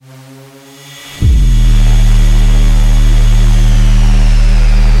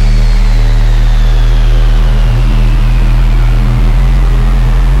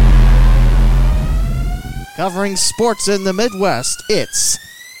covering sports in the Midwest. It's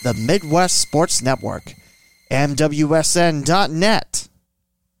the Midwest Sports Network, MWSN.net.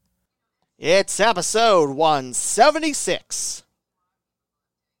 It's episode 176.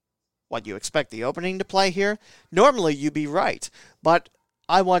 What, you expect the opening to play here? Normally you'd be right, but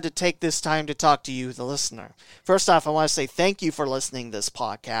I wanted to take this time to talk to you, the listener. First off, I want to say thank you for listening to this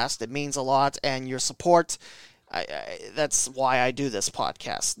podcast. It means a lot, and your support, that's why I do this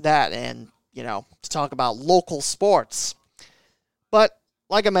podcast. That and, to talk about local sports. But,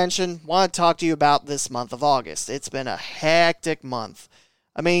 like I mentioned, I want to talk to you about this month of August. It's been a hectic month.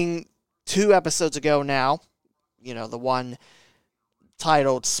 2 episodes ago now, the one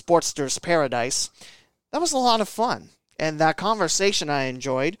titled Sportster's Paradise, that was a lot of fun. And that conversation I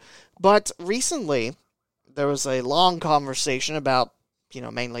enjoyed. But recently, there was a long conversation about,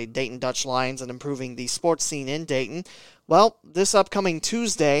 mainly Dayton Dutch Lions and improving the sports scene in Dayton. Well, this upcoming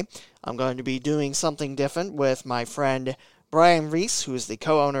Tuesday, I'm going to be doing something different with my friend Brian Reese, who is the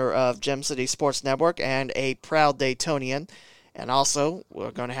co-owner of Gem City Sports Network and a proud Daytonian. And also,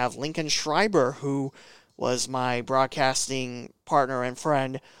 we're going to have Lincoln Schreiber, who was my broadcasting partner and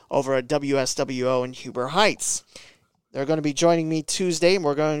friend over at WSWO in Huber Heights. They're going to be joining me Tuesday, and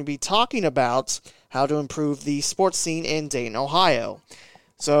we're going to be talking about how to improve the sports scene in Dayton, Ohio.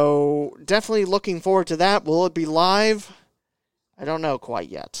 So, definitely looking forward to that. Will it be live? I don't know quite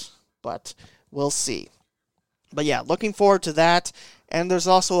yet, but we'll see. But yeah, looking forward to that. And there's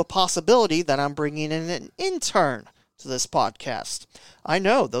also a possibility that I'm bringing in an intern to this podcast. I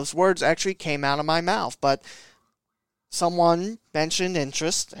know, those words actually came out of my mouth, but someone mentioned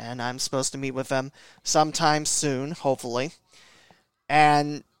interest, and I'm supposed to meet with them sometime soon, hopefully.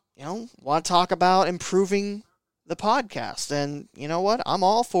 And, want to talk about improving the podcast. And you know what? I'm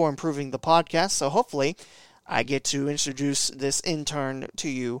all for improving the podcast, so hopefully I get to introduce this intern to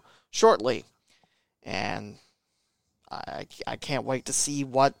you shortly. And I can't wait to see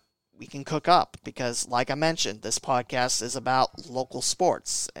what we can cook up, because like I mentioned, this podcast is about local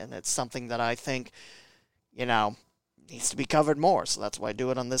sports, and it's something that I think, needs to be covered more, so that's why I do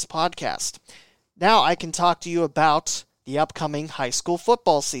it on this podcast. Now I can talk to you about the upcoming high school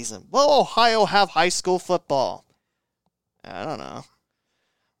football season. Will Ohio have high school football? I don't know.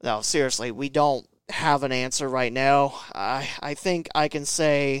 No, seriously, we don't have an answer right now. I think I can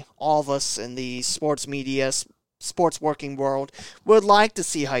say all of us in the sports media, sports working world would like to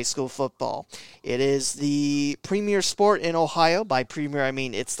see high school football. It is the premier sport in Ohio. By premier, I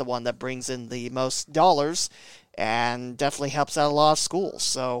mean it's the one that brings in the most dollars and definitely helps out a lot of schools.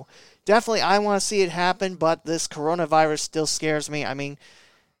 So definitely I want to see it happen, but this coronavirus still scares me.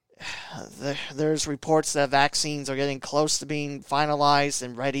 There's reports that vaccines are getting close to being finalized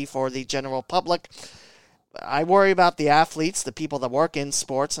and ready for the general public. I worry about the athletes, the people that work in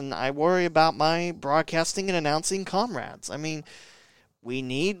sports, and I worry about my broadcasting and announcing comrades. We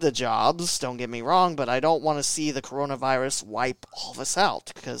need the jobs, don't get me wrong, but I don't want to see the coronavirus wipe all of us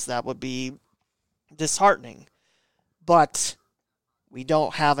out, because that would be disheartening. But we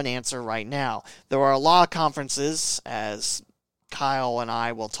don't have an answer right now. There are a lot of conferences, as Kyle and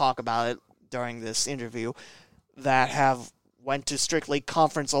I will talk about it during this interview, that have went to strictly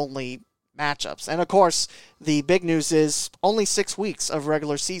conference-only matchups. And of course, the big news is only 6 weeks of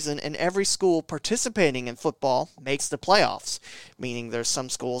regular season, and every school participating in football makes the playoffs. Meaning there's some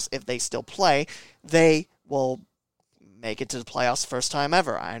schools, if they still play, they will make it to the playoffs first time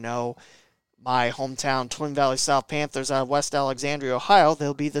ever. I know my hometown Twin Valley South Panthers out of West Alexandria, Ohio,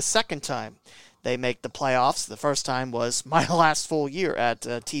 they'll be the second time they make the playoffs. The first time was my last full year at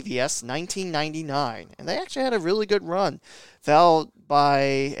TVS, 1999. And they actually had a really good run. Fell by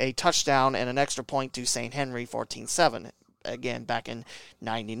a touchdown and an extra point to St. Henry, 14-7, again, back in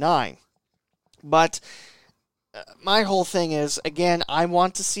 99. But my whole thing is, again, I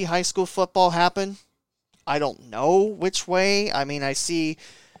want to see high school football happen. I don't know which way. I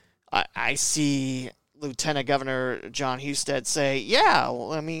see Lieutenant Governor John Husted say,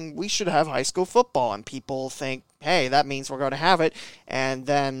 we should have high school football. And people think, hey, that means we're going to have it. And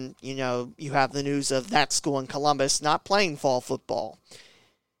then, you have the news of that school in Columbus not playing fall football.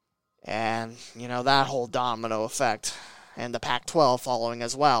 And, that whole domino effect. And the Pac-12 following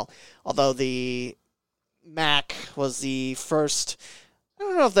as well. Although the MAC was the first, I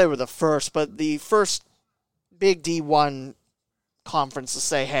don't know if they were the first, but the first big D1 conference to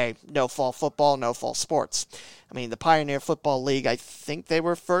say, hey, no fall football, no fall sports. The Pioneer Football League, I think they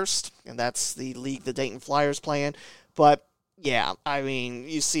were first, and that's the league the Dayton Flyers play in. But, yeah,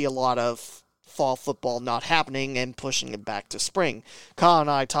 you see a lot of fall football not happening and pushing it back to spring. Colin and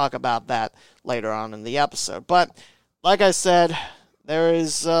I talk about that later on in the episode. But, like I said, There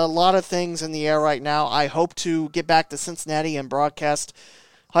is a lot of things in the air right now. I hope to get back to Cincinnati and broadcast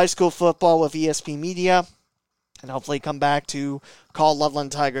high school football with ESP Media, and hopefully come back to call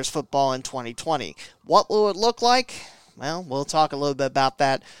Loveland Tigers football in 2020. What will it look like? Well, we'll talk a little bit about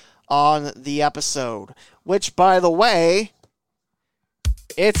that on the episode, which, by the way,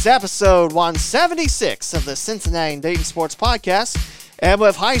 it's episode 176 of the Cincinnati and Dayton Sports Podcast, and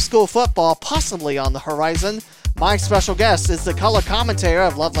with high school football possibly on the horizon, my special guest is the color commentator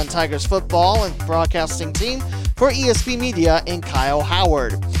of Loveland Tigers football and broadcasting team for ESP Media in Kyle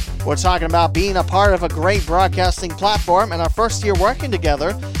Howard. We're talking about being a part of a great broadcasting platform and our first year working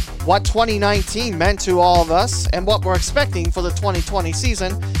together, what 2019 meant to all of us, and what we're expecting for the 2020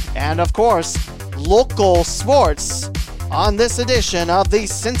 season, and of course, local sports on this edition of the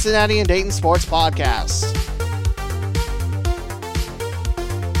Cincinnati and Dayton Sports Podcast.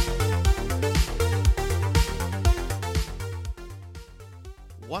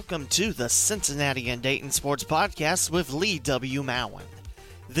 Welcome to the Cincinnati and Dayton Sports Podcast with Lee W. Mowen.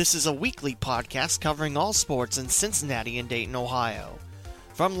 This is a weekly podcast covering all sports in Cincinnati and Dayton, Ohio.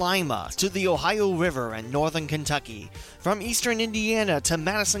 From Lima to the Ohio River and northern Kentucky, from eastern Indiana to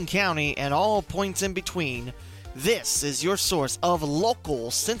Madison County and all points in between, this is your source of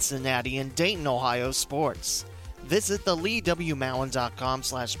local Cincinnati and Dayton, Ohio sports. Visit the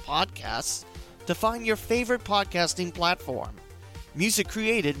leewmowen.com/podcasts to find your favorite podcasting platform. Music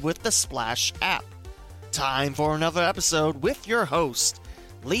created with the Splash app. Time for another episode with your host,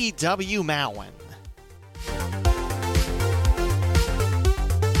 Lee W. Mowen.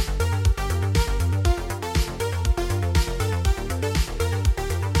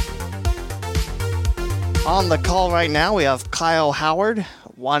 On the call right now, we have Kyle Howard,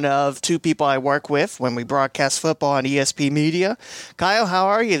 one of two people I work with when we broadcast football on ESP Media. Kyle, how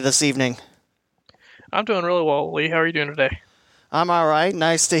are you this evening? I'm doing really well, Lee. How are you doing today? I'm all right.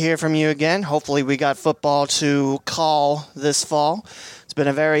 Nice to hear from you again. Hopefully we got football to call this fall. It's been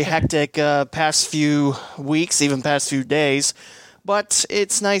a very hectic past few weeks, even past few days. But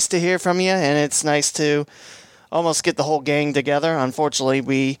it's nice to hear from you, and it's nice to almost get the whole gang together. Unfortunately,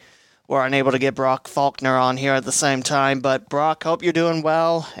 we were unable to get Brock Faulkner on here at the same time. But Brock, hope you're doing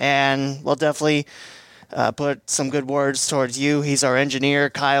well, and we'll definitely put some good words towards you. He's our engineer.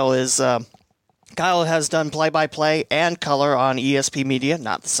 Kyle has done play-by-play and color on ESP Media,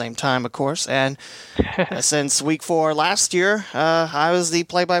 not at the same time, of course. And since week 4 last year, I was the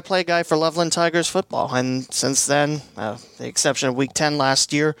play-by-play guy for Loveland Tigers football. And since then, the exception of week 10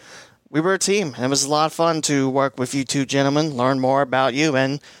 last year, we were a team. And it was a lot of fun to work with you two gentlemen, learn more about you,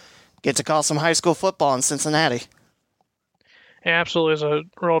 and get to call some high school football in Cincinnati. Yeah, absolutely. It's a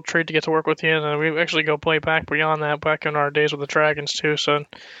real treat to get to work with you. And we actually go play back beyond that, back in our days with the Dragons, too. So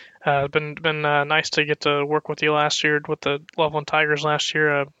it's been nice to get to work with you last year with the Loveland Tigers last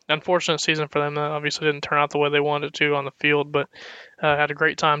year. Unfortunate season for them. Obviously didn't turn out the way they wanted it to on the field, but had a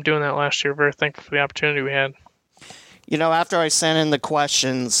great time doing that last year. Very thankful for the opportunity we had. You know, after I sent in the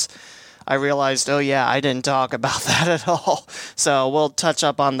questions, I realized, oh yeah, I didn't talk about that at all. So we'll touch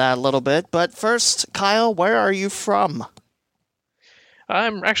up on that a little bit. But first, Kyle, where are you from?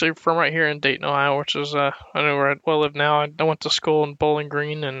 I'm actually from right here in Dayton, Ohio, which is I know where I live now. I went to school in Bowling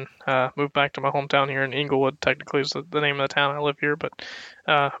Green and moved back to my hometown here in Inglewood. Technically, is the name of the town I live here, but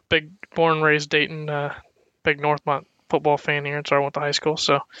big born and raised Dayton, big Northmont football fan here, and so I went to high school.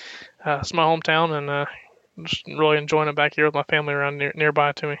 So it's my hometown, and just really enjoying it back here with my family around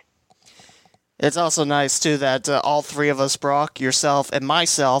nearby to me. It's also nice too that all three of us, Brock, yourself, and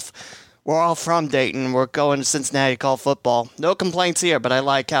myself, we're all from Dayton. We're going to Cincinnati to call football. No complaints here, but I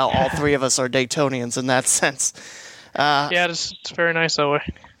like how all three of us are Daytonians in that sense. Yeah, it's very nice that way.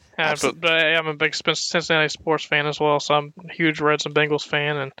 But I'm a big Cincinnati sports fan as well, so I'm a huge Reds and Bengals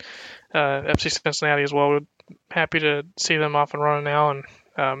fan, and FC Cincinnati as well. We're happy to see them off and running now, and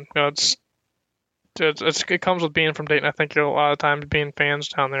it comes with being from Dayton. I think a lot of times being fans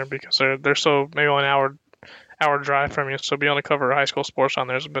down there because they're so maybe only an hour drive from you, so being able to cover high school sports down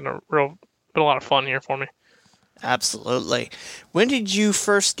there has been a lot of fun here for me. Absolutely. When did you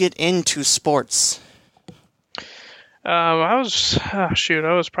first get into sports? I was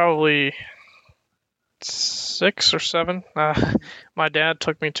probably 6 or 7. My dad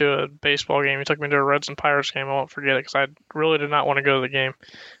took me to a baseball game. He took me to a Reds and Pirates game. I won't forget it because I really did not want to go to the game.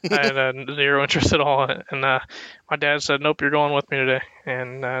 I had zero interest at all. And my dad said, "Nope, you're going with me today."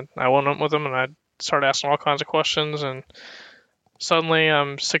 And I went with him, and I started asking all kinds of questions. And suddenly,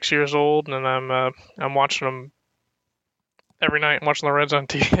 I'm 6 years old, and I'm watching them every night. I'm watching the Reds on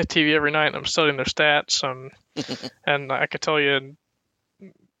TV every night, and I'm studying their stats. And I could tell you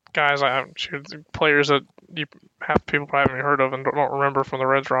guys, players that half people probably haven't heard of and don't remember from the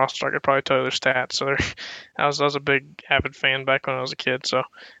Reds roster. I could probably tell you their stats. So I was a big avid fan back when I was a kid. So,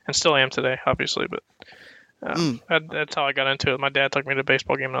 and still am today, obviously. But that's how I got into it. My dad took me to a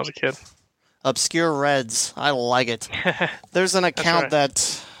baseball game when I was a kid. Obscure Reds. I like it. There's an account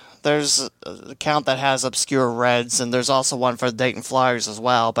right. There's an account that has Obscure Reds, and there's also one for the Dayton Flyers as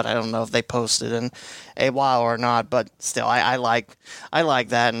well, but I don't know if they posted in a while or not. But still, I like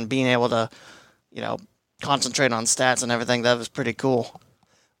that, and being able to, concentrate on stats and everything, that was pretty cool.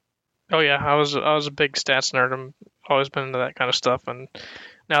 Oh yeah, I was a big stats nerd. I'm always been into that kind of stuff, and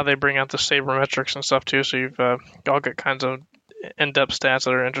now they bring out the sabermetrics and stuff too. So you've all got kinds of in-depth stats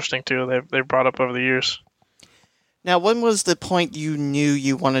that are interesting too. They've brought up over the years. Now, when was the point you knew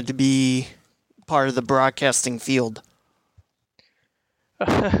you wanted to be part of the broadcasting field?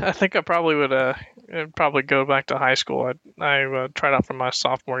 I think I probably would probably go back to high school. I tried out for my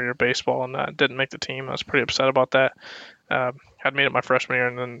sophomore year of baseball and didn't make the team. I was pretty upset about that. I'd made it my freshman year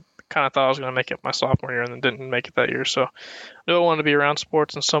and then kind of thought I was going to make it my sophomore year and then didn't make it that year. So I knew I wanted to be around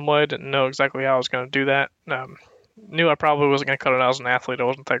sports in some way. Didn't know exactly how I was going to do that. Knew I probably wasn't going to cut it out as an athlete. I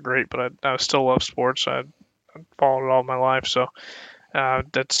wasn't that great, but I still love sports. I followed it all my life. So I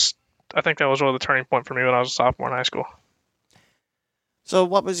think that was really the turning point for me when I was a sophomore in high school. So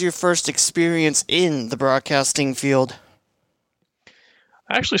what was your first experience in the broadcasting field?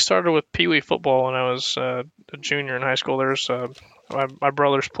 I actually started with Pee Wee football when I was a junior in high school. There's my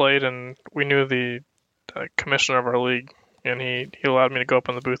brothers played, and we knew the commissioner of our league, and he allowed me to go up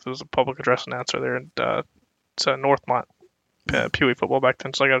in the booth as a public address announcer there at Northmont Pee Wee football back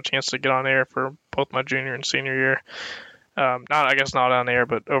then. So I got a chance to get on air for both my junior and senior year. Not on air,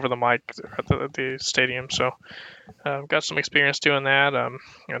 but over the mic at the stadium. So got some experience doing that,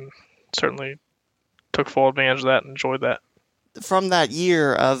 and certainly took full advantage of that and enjoyed that. From that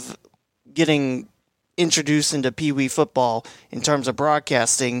year of getting introduced into Pee Wee football in terms of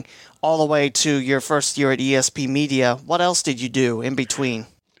broadcasting, all the way to your first year at ESP Media, what else did you do in between?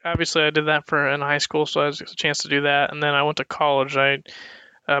 Obviously, I did that in high school, so I had a chance to do that. And then I went to college.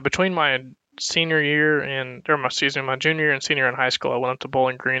 Between my senior year my junior year and senior year in high school, I went up to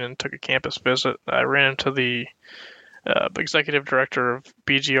Bowling Green and took a campus visit. I ran into the executive director of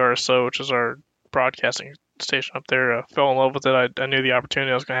BGRSO, which is our broadcasting station up there. Fell in love with it. I knew the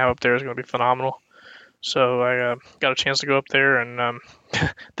opportunity I was going to have up there was going to be phenomenal. So I got a chance to go up there and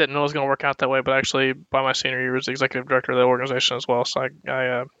didn't know it was going to work out that way, but actually by my senior year I was the executive director of the organization as well. So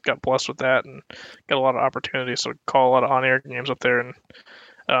I got blessed with that and got a lot of opportunities to call a lot of on-air games up there and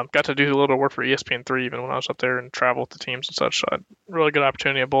got to do a little work for ESPN3 even when I was up there and travel with the teams and such. So really good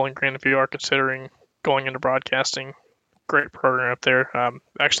opportunity at Bowling Green if you are considering going into broadcasting. Great program up there.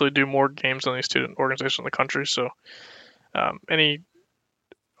 Actually do more games than any student organization in the country. So any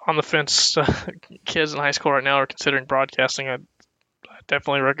on the fence kids in high school right now are considering broadcasting, I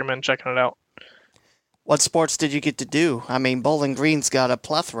definitely recommend checking it out. What sports did you get to do? I mean, Bowling Green's got a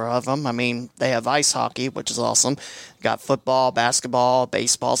plethora of them. I mean, they have ice hockey, which is awesome. Got football, basketball,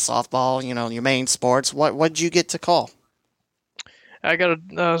 baseball, softball, your main sports. What did you get to call? I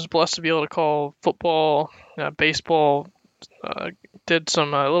was blessed to be able to call football, baseball, did a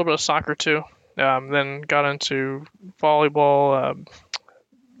little bit of soccer too. Then got into volleyball.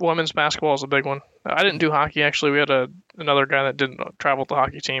 Women's basketball is a big one. I didn't do hockey, actually. We had another guy that didn't travel with the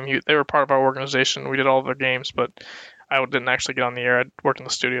hockey team. They were part of our organization. We did all of their games, but I didn't actually get on the air. I worked in the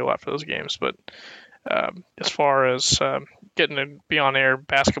studio a lot for those games. But as far as getting to be on air,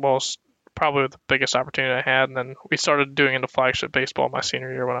 basketball is probably the biggest opportunity I had. And then we started doing into flagship baseball my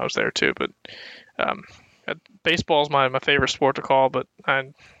senior year when I was there, too. But baseball is my favorite sport to call, but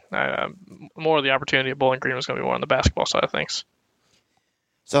more of the opportunity at Bowling Green was going to be more on the basketball side of things.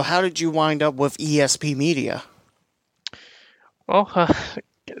 So how did you wind up with ESP Media? Well,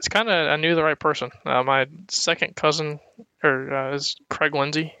 it's kind of I knew the right person. My second cousin is Craig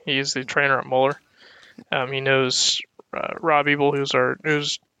Lindsay. He's the trainer at Mueller. He knows Rob Ebel,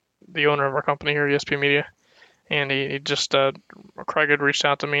 who's the owner of our company here at ESP Media. And he just Craig had reached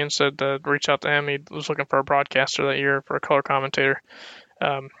out to me and said reach out to him. He was looking for a broadcaster that year for a color commentator.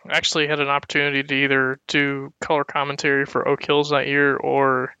 Actually had an opportunity to either do color commentary for Oak Hills that year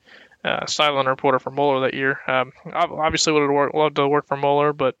or sideline reporter for Mueller that year. Obviously would have loved to work for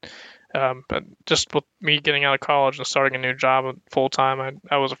Mueller, but just with me getting out of college and starting a new job full time,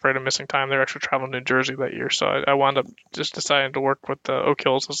 I was afraid of missing time. They were actually traveling to New Jersey that year, so I wound up just deciding to work with Oak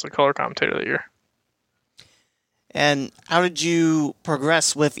Hills as the color commentator that year. And how did you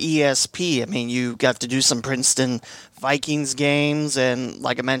progress with ESP? I mean, you got to do some Princeton Vikings games, and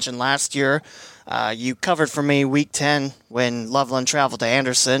like I mentioned last year, you covered for me Week 10 when Loveland traveled to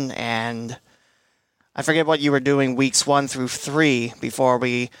Anderson, and I forget what you were doing weeks 1 through 3 before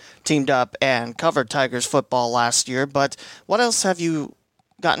we teamed up and covered Tigers football last year, but what else have you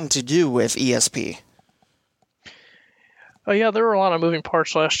gotten to do with ESP? Yeah, there were a lot of moving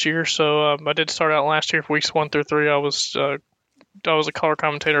parts last year. So I did start out last year for weeks 1 through 3. I was a color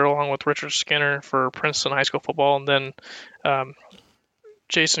commentator along with Richard Skinner for Princeton high school football, and then um,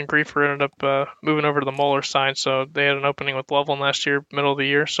 Jason Griefer ended up moving over to the Moeller side. So they had an opening with Loveland last year, middle of the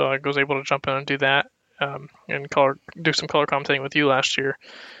year. So I was able to jump in and do that, and do some color commentating with you last year.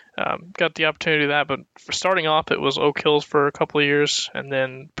 Got the opportunity to do that, but for starting off, it was Oak Hills for a couple of years, and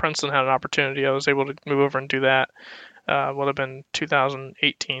then Princeton had an opportunity. I was able to move over and do that. Would have been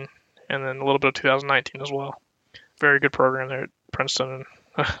 2018, and then a little bit of 2019 as well. Very good program there at Princeton,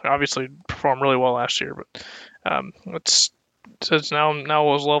 and obviously performed really well last year. But it's now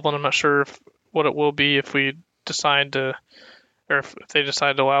was Loveland. I'm not sure what it will be if we decide to, or if they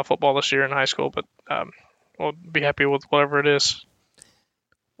decide to allow football this year in high school. But we'll be happy with whatever it is.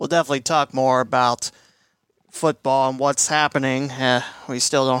 We'll definitely talk more about football and what's happening. We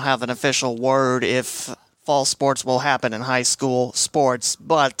still don't have an official word if fall sports will happen in high school sports,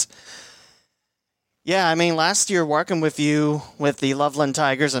 but yeah, I mean, last year working with you with the Loveland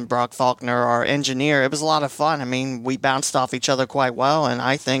Tigers and Brock Faulkner, our engineer, it was a lot of fun. I mean, we bounced off each other quite well, and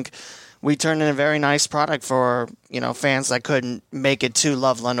I think we turned in a very nice product for, fans that couldn't make it to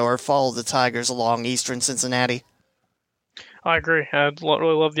Loveland or follow the Tigers along Eastern Cincinnati. I agree. I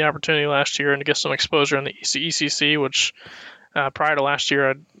really loved the opportunity last year and to get some exposure in the ECC, which prior to last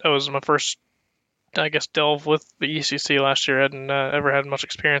year, that was my first, delve with the ECC last year. I hadn't ever had much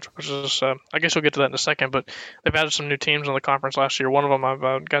experience, which is, I guess we'll get to that in a second, but they've added some new teams in the conference last year. One of them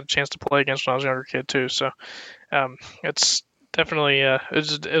I've got a chance to play against when I was a younger kid, too. So it's definitely, it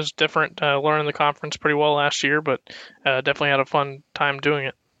was different learning the conference pretty well last year, but definitely had a fun time doing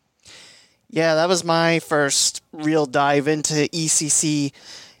it. Yeah, that was my first real dive into ECC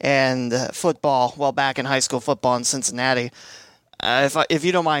and football, well, back in high school football in Cincinnati. If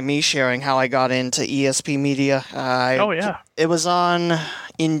you don't mind me sharing how I got into ESP Media. It was on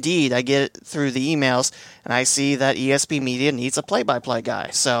Indeed. I get it through the emails, and I see that ESP Media needs a play-by-play guy.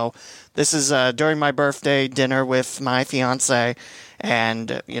 So this is during my birthday dinner with my fiance,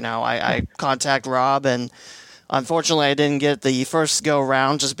 and, I contact Rob, and unfortunately I didn't get the first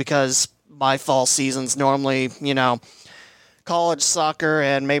go-round just because my fall season's normally, college soccer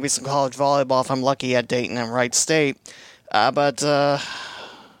and maybe some college volleyball if I'm lucky at Dayton and Wright State. But I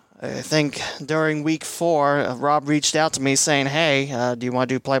think during week 4, Rob reached out to me saying, hey, do you want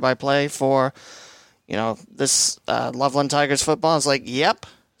to do play-by-play for, this Loveland Tigers football? I was like, yep.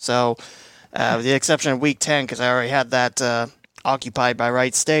 So with the exception of week 10, because I already had that occupied by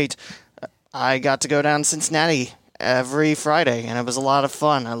Wright State, I got to go down to Cincinnati every Friday, and it was a lot of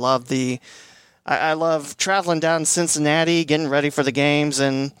fun. I love traveling down to Cincinnati, getting ready for the games,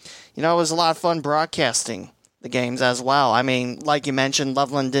 and, it was a lot of fun broadcasting the games as well. I mean, like you mentioned,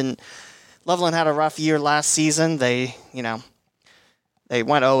 Loveland had a rough year last season. They went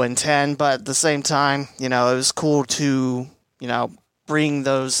 0-10, but at the same time, it was cool to, bring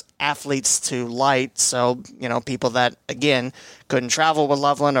those athletes to light. So, people that, again, couldn't travel with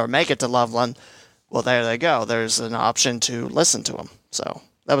Loveland or make it to Loveland, well, there they go. There's an option to listen to them. So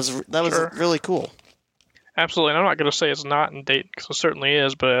that was Sure. really cool. Absolutely, and I'm not going to say it's not in Dayton, because it certainly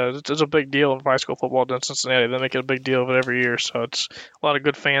is, but it's a big deal of high school football in Cincinnati. They make it a big deal of it every year, so it's a lot of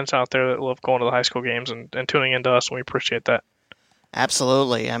good fans out there that love going to the high school games and tuning into us, and we appreciate that.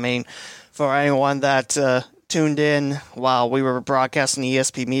 Absolutely. I mean, for anyone that tuned in while we were broadcasting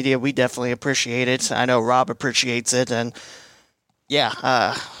ESP Media, we definitely appreciate it. I know Rob appreciates it, and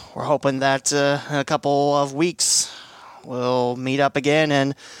yeah, we're hoping that in a couple of weeks we'll meet up again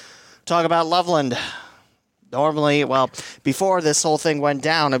and talk about Loveland. Normally, before this whole thing went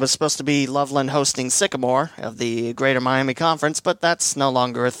down, it was supposed to be Loveland hosting Sycamore of the Greater Miami Conference, but that's no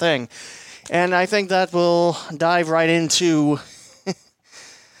longer a thing. And I think that we'll dive right into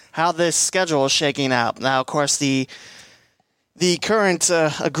how this schedule is shaking out. Now, of course, the current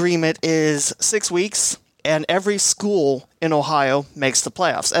agreement is 6 weeks, and every school in Ohio makes the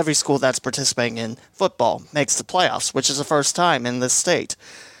playoffs. Every school that's participating in football makes the playoffs, which is the first time in this state.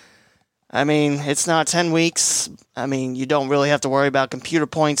 I mean, it's not 10 weeks. I mean, you don't really have to worry about computer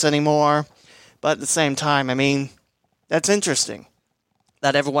points anymore. But at the same time, I mean, that's interesting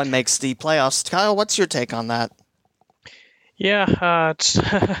that everyone makes the playoffs. Kyle, what's your take on that? Yeah, it's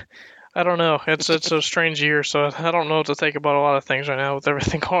I don't know. It's a strange year, so I don't know what to think about a lot of things right now with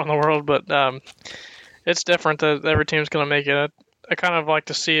everything going on in the world. But it's different that every team's going to make it. I kind of like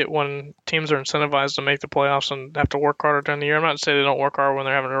to see it when teams are incentivized to make the playoffs and have to work harder during the year. I'm not saying they don't work hard when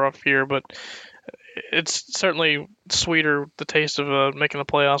they're having a rough year, but it's certainly sweeter the taste of making the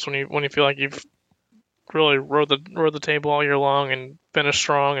playoffs when you feel like you've really rode the table all year long and finished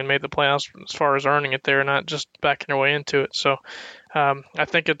strong and made the playoffs as far as earning it there, not just backing your way into it. So I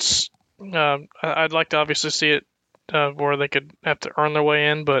think it's I'd like to obviously see it where they could have to earn their way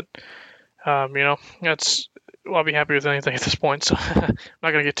in, but that's I'll be happy with anything at this point. So I'm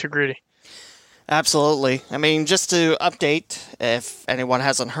not gonna get too greedy. Absolutely. I mean, just to update, if anyone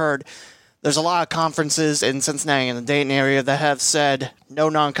hasn't heard, there's a lot of conferences in Cincinnati and the Dayton area that have said no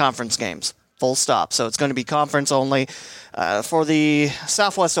non-conference games. Full stop. So it's going to be conference only. For the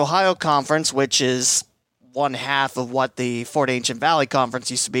Southwest Ohio Conference, which is one half of what the Fort Ancient Valley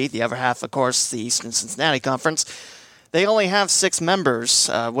Conference used to be, the other half, of course, the Eastern Cincinnati Conference, they only have 6 members.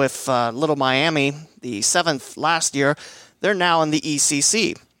 With Little Miami, the 7th last year, they're now in the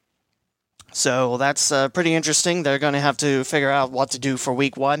ECC. So that's pretty interesting. They're going to have to figure out what to do for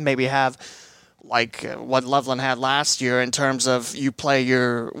week 1. Maybe have like what Loveland had last year in terms of you play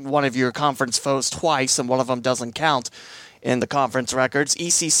one of your conference foes twice and one of them doesn't count in the conference records.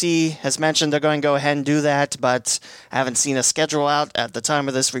 ECC has mentioned they're going to go ahead and do that, but I haven't seen a schedule out at the time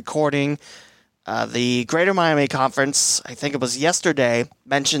of this recording. The Greater Miami Conference, I think it was yesterday,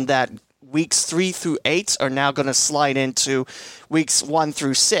 mentioned that weeks 3 through 8 are now going to slide into weeks 1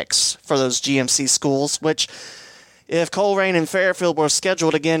 through 6 for those GMC schools, which, if Colerain and Fairfield were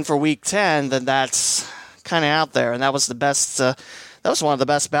scheduled again for week 10, then that's kind of out there. And that was that was one of the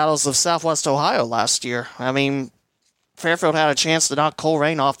best battles of Southwest Ohio last year. I mean, Fairfield had a chance to knock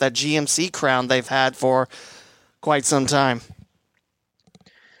Colerain off that GMC crown they've had for quite some time.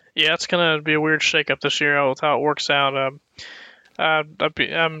 Yeah, it's going to be a weird shakeup this year with how it works out. I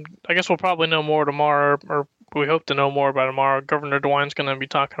guess we'll probably know more tomorrow, or we hope to know more by tomorrow. Governor DeWine's going to be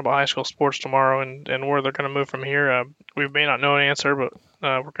talking about high school sports tomorrow and where they're going to move from here. We may not know an answer, but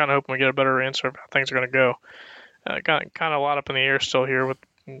we're kind of hoping we get a better answer of how things are going to go. Kind of a lot up in the air still here with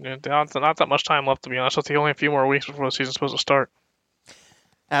not that much time left, to be honest with you. Only a few more weeks before the season's supposed to start.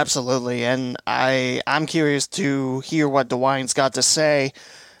 Absolutely, and I'm curious to hear what DeWine's got to say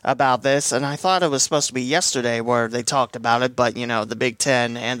about this, and I thought it was supposed to be yesterday where they talked about it, but, the Big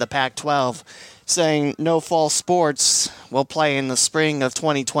Ten and the Pac-12 saying no fall sports will play in the spring of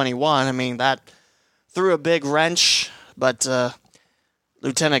 2021. I mean, that threw a big wrench, but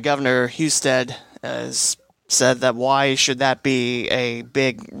Lieutenant Governor Husted has said that why should that be a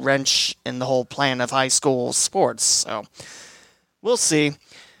big wrench in the whole plan of high school sports? So, we'll see.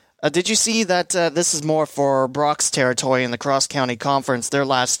 Did you see that this is more for Brock's territory in the Cross County Conference? Their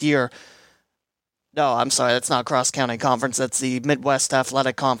last year. No, I'm sorry, that's not Cross County Conference. That's the Midwest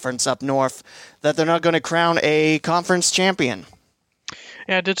Athletic Conference up north. That they're not going to crown a conference champion.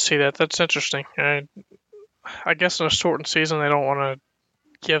 Yeah, I did see that. That's interesting. I guess in a shortened season, they don't want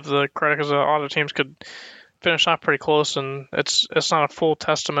to give the credit because a lot of teams could finish off pretty close, and it's not a full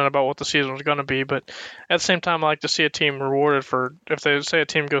testament about what the season was going to be. But at the same time, I like to see a team rewarded for, if they say a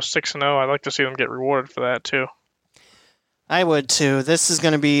team goes 6-0, I'd like to see them get rewarded for that too. I would too. This is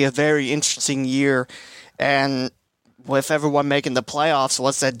going to be a very interesting year, and with everyone making the playoffs,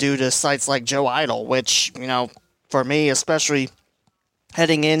 what's that do to sites like Joe Idle, which, for me, especially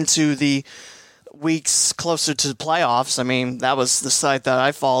heading into the weeks closer to the playoffs, I mean, that was the site that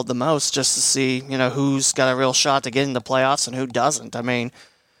I followed the most just to see, who's got a real shot to get in the playoffs and who doesn't. I mean,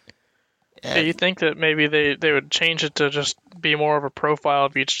 do you think that maybe they would change it to just be more of a profile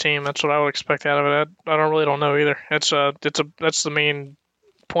of each team? That's what I would expect out of it. I don't know either. That's the main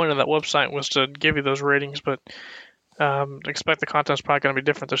point of that website, was to give you those ratings, but expect the content's probably going to be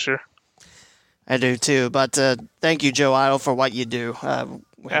different this year. I do too, but thank you, Joe Idle, for what you do.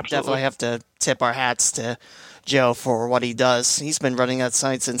 We definitely have to tip our hats to Joe for what he does. He's been running that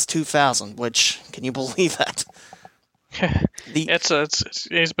site since 2000, which, can you believe that?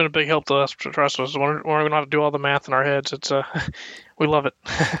 He's been a big help to us. Trust us. We're going to have to do all the math in our heads. We love it.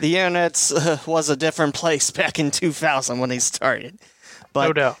 The internet was a different place back in 2000 when he started. But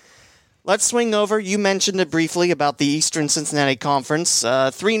no doubt. Let's swing over. You mentioned it briefly about the Eastern Cincinnati Conference.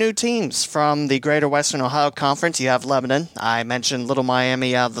 3 new teams from the Greater Western Ohio Conference. You have Lebanon. I mentioned Little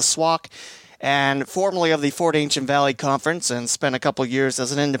Miami out of the SWAC. And formerly of the Fort Ancient Valley Conference, and spent a couple years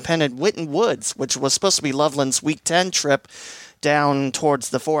as an independent, Witten Woods, which was supposed to be Loveland's Week 10 trip down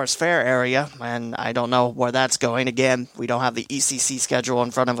towards the Forest Fair area, and I don't know where that's going. Again, we don't have the ECC schedule in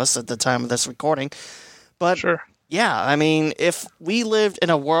front of us at the time of this recording. But sure. Yeah, I mean, if we lived in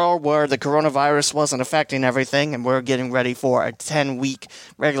a world where the coronavirus wasn't affecting everything and we're getting ready for a 10-week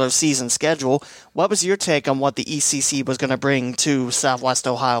regular season schedule, what was your take on what the ECC was going to bring to Southwest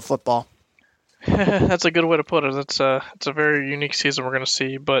Ohio football? That's a good way to put it. It's a very unique season we're going to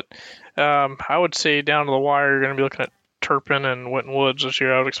see, but I would say down to the wire, you're going to be looking at Turpin and Winton Woods this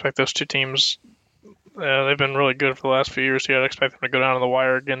year. I would expect those two teams. They've been really good for the last few years. So I'd expect them to go down to the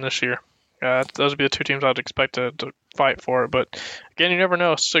wire again this year. Those would be the two teams I'd expect to fight for it. But again, you never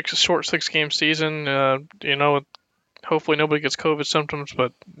know. Short 6-game season. Hopefully nobody gets COVID symptoms,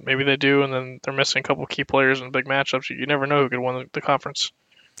 but maybe they do, and then they're missing a couple key players in big matchups. You never know who could win the conference.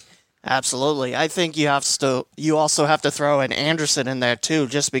 Absolutely. I think you also have to throw an Anderson in there too,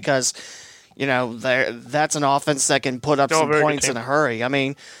 just because, that's an offense that can put up some points in a hurry. I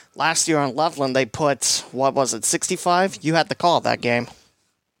mean, last year on Loveland, they put, 65? You had the call of that game.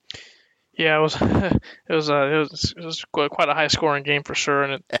 Yeah, it was quite a high scoring game for sure,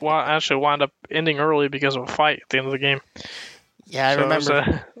 and it actually wound up ending early because of a fight at the end of the game. Yeah, I remember. It was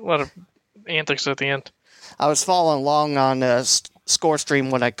a lot of antics at the end. I was following along on Score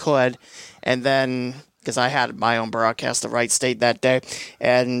Stream when I could, and then because I had my own broadcast of Wright State that day,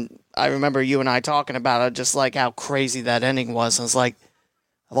 and I remember you and I talking about it, just like how crazy that ending was. I was like,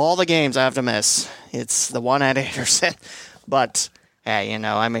 of all the games I have to miss, it's the one at Anderson, but. Hey,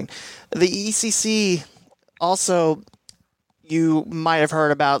 I mean, the ECC also, you might have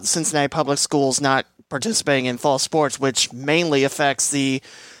heard about Cincinnati Public Schools not participating in fall sports, which mainly affects the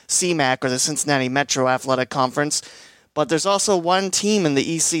CMAC, or the Cincinnati Metro Athletic Conference. But there's also one team in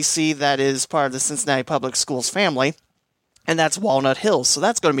the ECC that is part of the Cincinnati Public Schools family, and that's Walnut Hills. So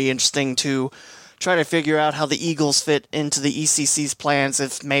that's going to be interesting to try to figure out how the Eagles fit into the ECC's plans,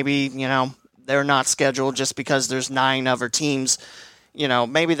 if maybe, they're not scheduled just because there's 9 other teams.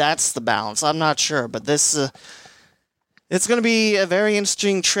 Maybe that's the balance. I'm not sure, but it's going to be a very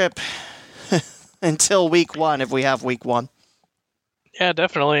interesting trip until week 1, if we have week 1. Yeah,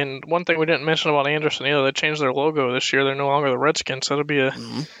 definitely. And one thing we didn't mention about Anderson either, they changed their logo this year. They're no longer the Redskins, so it'll be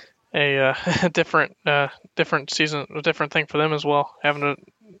a different season, a different thing for them as well, having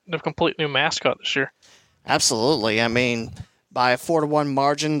a complete new mascot this year. Absolutely. I mean, by a 4-1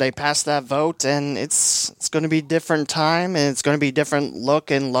 margin, they passed that vote, and it's going to be different time, and it's going to be different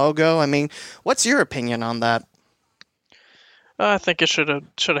look and logo. I mean, what's your opinion on that? I think it should have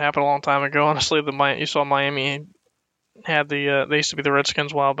happened a long time ago. Honestly, you saw Miami had they used to be the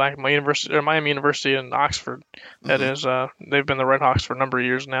Redskins a while back. Miami University in Oxford. That is, they've been the Red Hawks for a number of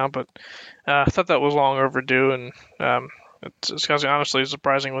years now, but I thought that was long overdue, and it's honestly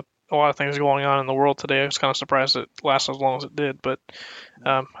surprising with a lot of things going on in the world today. I was kind of surprised it lasted as long as it did, but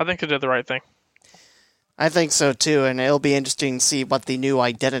I think they did the right thing. I think so too, and it'll be interesting to see what the new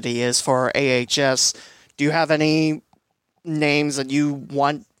identity is for AHS. Do you have any names that you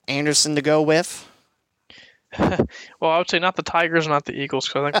want Anderson to go with? Well, I would say not the Tigers, not the Eagles,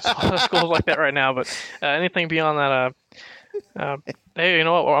 because I think there's a lot of schools like that right now. But anything beyond that, hey, you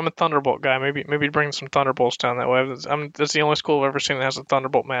know what? Well, I'm a Thunderbolt guy. Maybe bring some Thunderbolts down that way. That's the only school I've ever seen that has a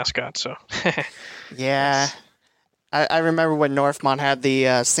Thunderbolt mascot. So, yeah, I remember when Northmont had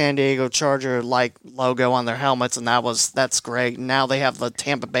the San Diego Charger-like logo on their helmets, and that's great. Now they have the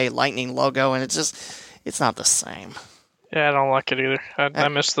Tampa Bay Lightning logo, and it's not the same. Yeah, I don't like it either. I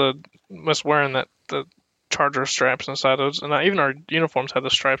miss wearing the Charger stripes inside those, and even our uniforms had the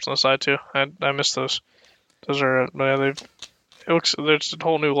stripes on the side too. I miss those. Those are there's a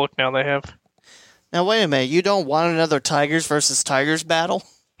whole new look now they have. Now wait a minute, you don't want another Tigers versus Tigers battle?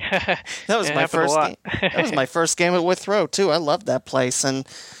 That was my first game. That was my first game at Withrow too. I loved that place, and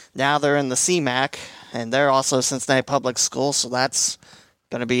now they're in the CMAC, and they're also Cincinnati Public Schools, so that's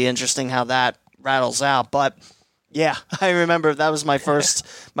going to be interesting how that rattles out. But yeah, I remember that was my first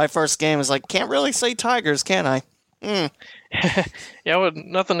game. I was like, can't really say Tigers, can I? Yeah,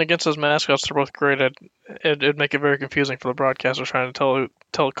 nothing against those mascots. They're both great. It'd make it very confusing for the broadcasters trying to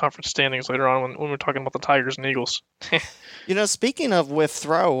tell conference standings later on when we're talking about the Tigers and Eagles. Speaking of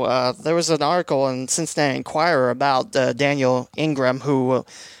Withrow, there was an article in Cincinnati Enquirer about Daniel Ingram, who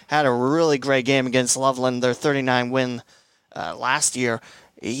had a really great game against Loveland, their 39 win last year.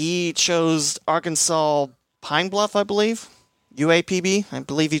 He chose Arkansas Pine Bluff, I believe, UAPB. I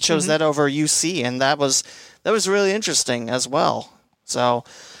believe he chose that over UC, and that was really interesting as well. So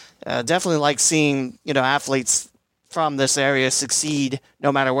definitely like seeing athletes from this area succeed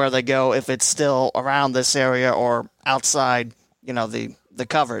no matter where they go, if it's still around this area or outside the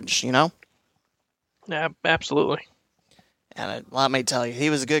coverage. Yeah, absolutely. And let me tell you, he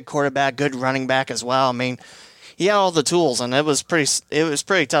was a good quarterback, good running back as well. I mean, he had all the tools, and it was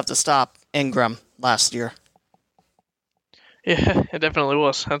pretty tough to stop Ingram last year. Yeah, it definitely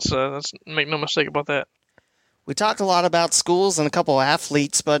was. That's make no mistake about that. We talked a lot about schools and a couple of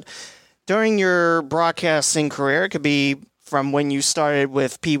athletes, but during your broadcasting career, it could be from when you started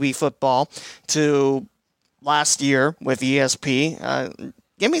with Pee Wee football to last year with ESP.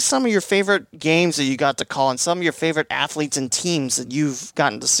 Give me some of your favorite games that you got to call and some of your favorite athletes and teams that you've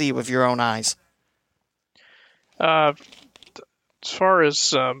gotten to see with your own eyes. Uh, as far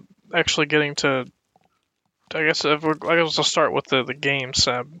as actually getting to, I guess I'll start with the games.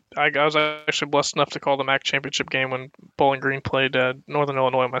 I was actually blessed enough to call the MAC championship game when Bowling Green played Northern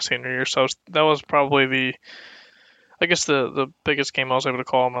Illinois my senior year. So that was probably the biggest game I was able to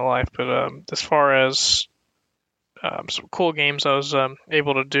call in my life. But as far as some cool games I was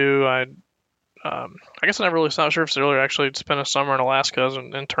able to do, I guess I never really not sure if it's earlier actually spent a summer in Alaska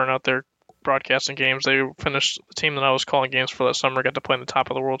and turn out there broadcasting games. They finished the team that I was calling games for that summer got to play in the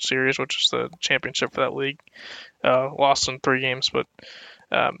top of the World Series, which is the championship for that league. Lost in 3 games, but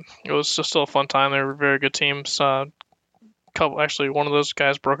it was just still a fun time. They were very good teams. Actually, one of those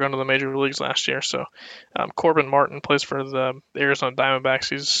guys broke into the major leagues last year. So Corbin Martin plays for the Arizona Diamondbacks.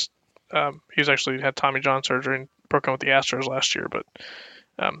 He's actually had Tommy John surgery and broke in with the Astros last year, but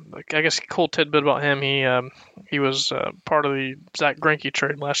I guess a cool tidbit about him. He was part of the Zach Greinke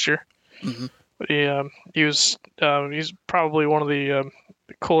trade last year. Mm-hmm. But he's probably one of the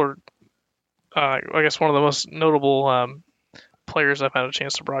cooler, I guess one of the most notable players I've had a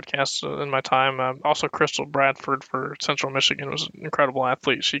chance to broadcast in my time. Also, Crystal Bradford for Central Michigan was an incredible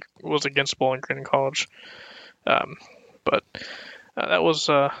athlete. She was against Bowling Green in college, but that was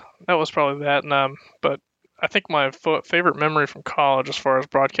probably that. But I think my favorite memory from college, as far as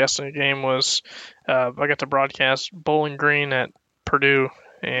broadcasting a game, was I got to broadcast Bowling Green at Purdue,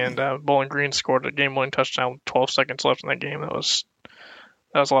 and Bowling Green scored a game-winning touchdown with 12 seconds left in that game. That was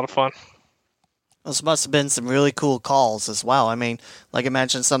a lot of fun. Those must have been some really cool calls as well. I mean, like I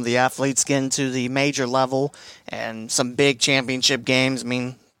mentioned, some of the athletes getting to the major level and some big championship games. I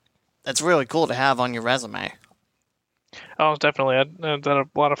mean, that's really cool to have on your resume. Oh, definitely. I had a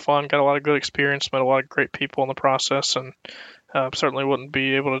lot of fun, got a lot of good experience, met a lot of great people in the process, and certainly wouldn't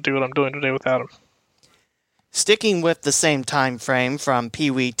be able to do what I'm doing today without them. Sticking with the same time frame from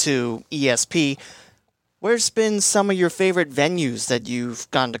Pee Wee to ESP, where's been some of your favorite venues that you've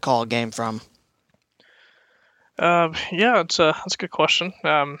gotten to call a game from? Yeah, that's a good question.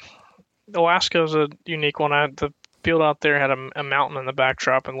 Alaska is a unique one. The field out there had a mountain in the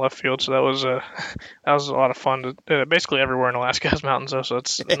backdrop in left field, so that was a lot of fun. Basically everywhere in Alaska has mountains, though, so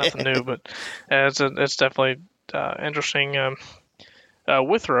it's nothing new. But it's definitely interesting.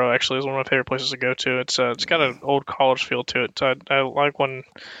 Withrow actually is one of my favorite places to go to. It's got an old college feel to it. So I like when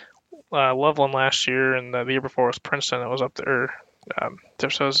Loveland last year and the year before was Princeton that was up there.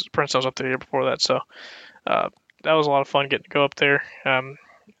 So Princeton was up there the year before that. So that was a lot of fun getting to go up there.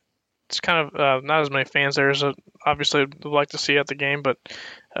 It's kind of not as many fans there as obviously would like to see at the game, but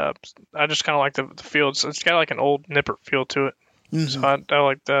I just kind of like the field. It's got like an old Nippert feel to it, so I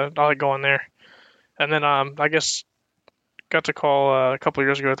like going there. And then I guess got to call a couple of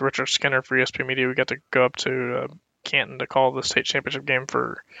years ago with Richard Skinner for ESP Media. We got to go up to Canton to call the state championship game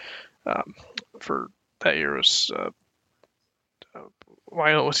for that year was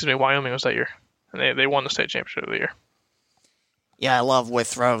Wyoming was that year, and they won the state championship of the year. Yeah, I love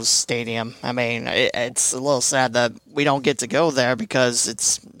Withrow's Stadium. I mean, it's a little sad that we don't get to go there because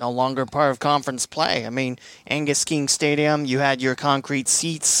it's no longer part of conference play. I mean, Angus King Stadium, you had your concrete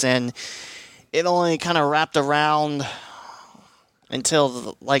seats, and it only kind of wrapped around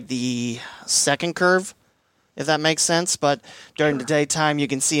until the second curve, if that makes sense. But during the daytime, you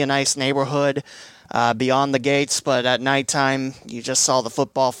can see a nice neighborhood beyond the gates, but at nighttime, you just saw the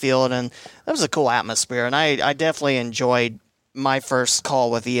football field, and that was a cool atmosphere, and I definitely enjoyed my first call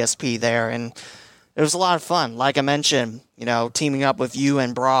with ESP there, and it was a lot of fun. Like I mentioned, teaming up with you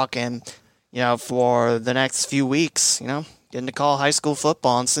and Brock, and for the next few weeks, getting to call high school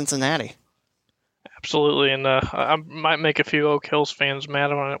football in Cincinnati. Absolutely, and I might make a few Oak Hills fans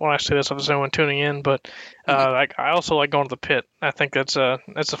mad when I say this if anyone tuning in, but I also like going to the Pit. I think that's a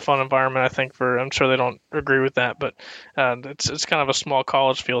fun environment. I think I'm sure they don't agree with that, but it's kind of a small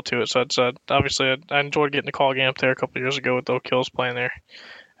college feel to it. So it's obviously I enjoyed getting to call a game up there a couple of years ago with Oak Hills playing there.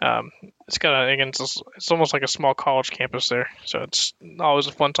 It's kind of it's almost like a small college campus there, so it's always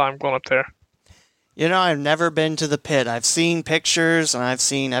a fun time going up there. I've never been to the Pit. I've seen pictures, and I've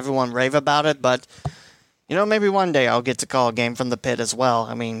seen everyone rave about it, but, maybe one day I'll get to call a game from the Pit as well.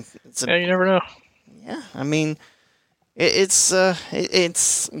 I mean, you never know. Yeah, I mean, it's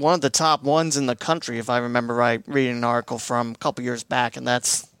one of the top ones in the country, if I remember right, reading an article from a couple years back, and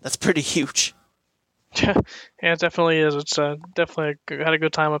that's pretty huge. Yeah, it definitely is. It's definitely had a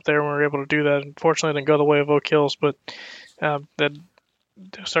good time up there when we were able to do that. Unfortunately, it didn't go the way of Oak Hills, but that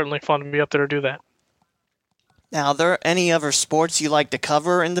certainly fun to be up there to do that. Now, are there any other sports you like to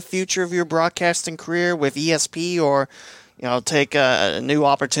cover in the future of your broadcasting career with ESP, or take a new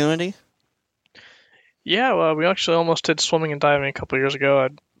opportunity? Yeah, well, we actually almost did swimming and diving a couple of years ago.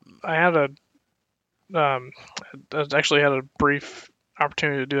 I had um, I actually had a brief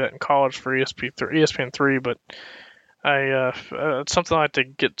opportunity to do that in college for ESPN3, but it's something I like to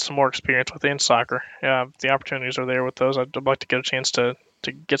get some more experience with in soccer. The opportunities are there with those. I'd like to get a chance to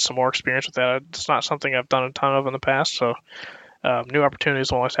get some more experience with that. It's not something I've done a ton of in the past, so new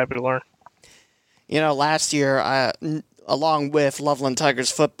opportunities. I'm always happy to learn. Last year, along with Loveland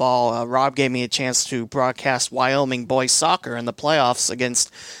Tigers football, Rob gave me a chance to broadcast Wyoming boys soccer in the playoffs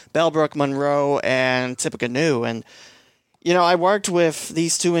against Bellbrook Monroe and Tippecanoe. And, I worked with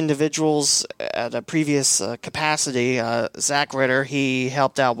these two individuals at a previous capacity. Zach Ritter, he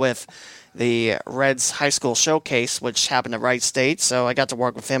helped out with the Reds High School Showcase, which happened at Wright State, so I got to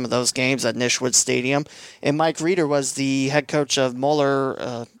work with him at those games at Nishwood Stadium. And Mike Reeder was the head coach of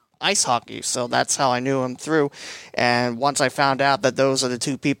Moeller ice hockey, so that's how I knew him through. And once I found out that those are the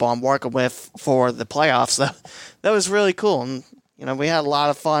two people I'm working with for the playoffs, that was really cool. And we had a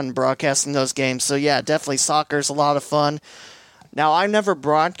lot of fun broadcasting those games. So yeah, definitely soccer's a lot of fun. Now, I never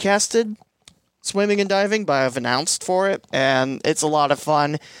broadcasted swimming and diving, but I've announced for it, and it's a lot of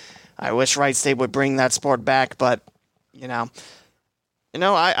fun. I wish Wright State would bring that sport back, but I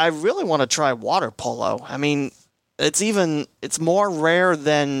really want to try water polo. I mean, it's more rare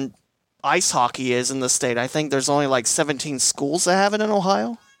than ice hockey is in the state. I think there's only like 17 schools that have it in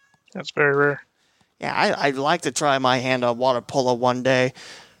Ohio. That's very rare. Yeah, I'd like to try my hand on water polo one day.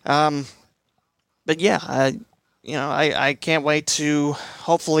 But yeah, I can't wait to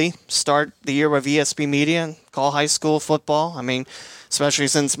hopefully start the year with ESP Media and call high school football. I mean, especially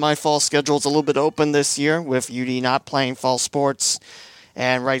since my fall schedule's a little bit open this year with UD not playing fall sports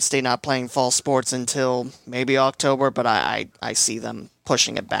and Wright State not playing fall sports until maybe October, but I see them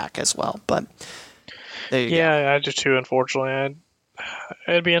pushing it back as well. But there you go. I do too, unfortunately.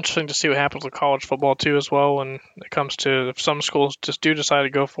 It'd be interesting to see what happens with college football too as well when it comes to if some schools just do decide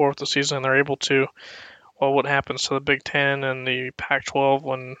to go forward with the season and they're able to. Well, what happens to the Big Ten and the Pac-12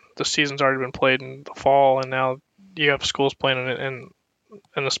 when the season's already been played in the fall and now you have schools playing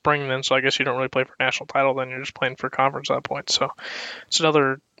in the spring then, so I guess you don't really play for national title then, you're just playing for conference at that point. So it's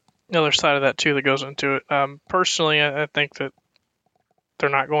another side of that too that goes into it. Personally, I think that they're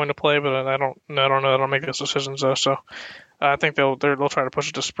not going to play, but I don't know. I don't make those decisions though. So I think they'll try to push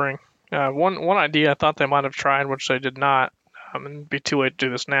it to spring. One idea I thought they might have tried, which they did not. It'd be too late to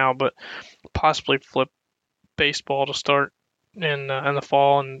do this now, but possibly flip baseball to start in the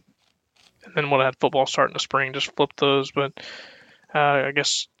fall, and then when I had football start in the spring, just flip those. But I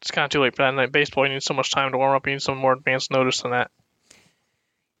guess it's kind of too late for that. And like baseball, you need so much time to warm up. You need some more advanced notice than that.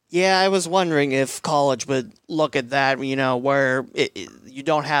 Yeah, I was wondering if college would look at that, where you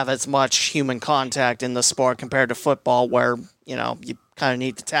don't have as much human contact in the sport compared to football, where, you kind of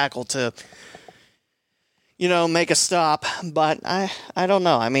need to tackle to, make a stop. But I don't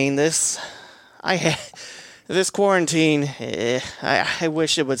know. I mean, this quarantine, I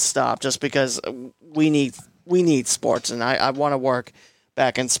wish it would stop just because we need sports, and I want to work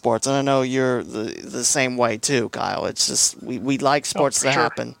back in sports, and I know you're the same way too, Kyle. It's just we like sports to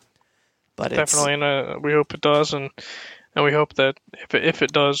happen, but definitely, and we hope it does, and we hope that if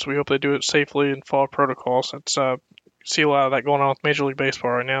it does, we hope they do it safely and follow protocols. It's see a lot of that going on with Major League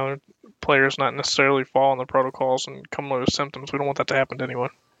Baseball right now. Players not necessarily following the protocols and coming with symptoms. We don't want that to happen to anyone.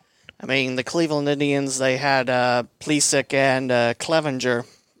 I mean, the Cleveland Indians, they had Plesac and Clevenger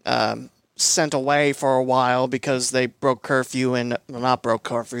sent away for a while because they broke curfew not broke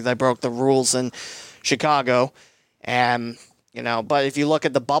curfew, they broke the rules in Chicago. And, but if you look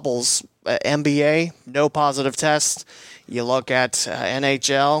at the bubbles, NBA, no positive tests. You look at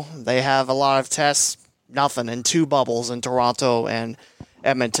NHL, they have a lot of tests, nothing, in two bubbles in Toronto and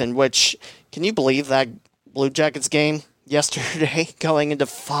Edmonton, which, can you believe that Blue Jackets game yesterday going into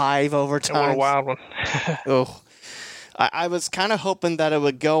 5 overtimes? What a wild one. Oh. I was kind of hoping that it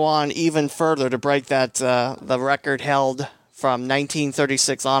would go on even further to break that the record held from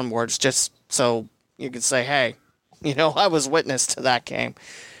 1936 onwards, just so you could say, hey, I was witness to that game.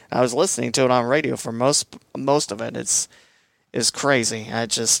 I was listening to it on radio for most of it. It's crazy.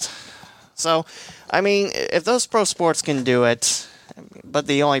 So, I mean, if those pro sports can do it, but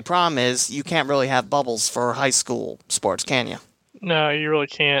the only problem is you can't really have bubbles for high school sports, can you? No, you really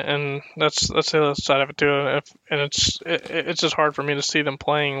can't, and that's the other side of it too. And it's just hard for me to see them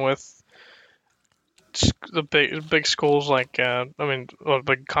playing with the big schools like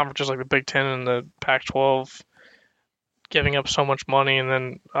big conferences like the Big Ten and the Pac-12 giving up so much money, and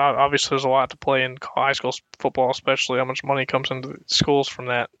then obviously there's a lot to play in high school football, especially how much money comes into schools from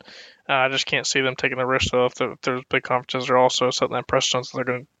that. I just can't see them taking the risk though. If there's big conferences, they're also setting that precedent that they're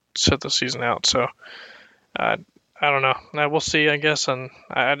going to sit the season out. So I don't know. We'll see, I guess, and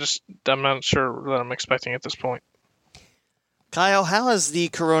I'm not sure that I'm expecting at this point. Kyle, how has the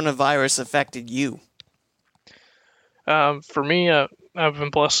coronavirus affected you? For me, I've been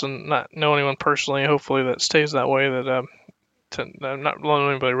blessed and not know anyone personally. Hopefully that stays that way. That not knowing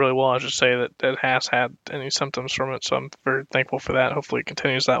anybody really well, I should say that has had any symptoms from it. So I'm very thankful for that. Hopefully it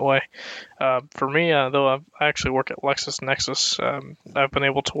continues that way. For me, though, I actually work at LexisNexis. I've been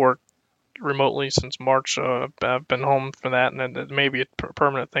able to work remotely since March. I've been home for that, and it may be a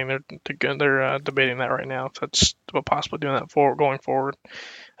permanent thing. They're debating that right now. If that's possibly doing that going forward.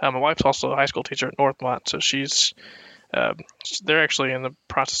 My wife's also a high school teacher at Northmont, so they're actually in the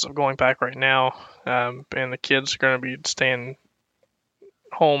process of going back right now, and the kids are going to be staying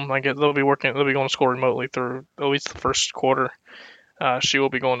home. I guess they'll be going to school remotely through at least the first quarter. She will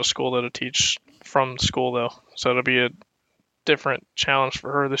be going to school though to teach from school though, so it'll be a different challenge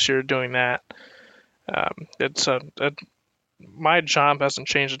for her this year doing that. My job hasn't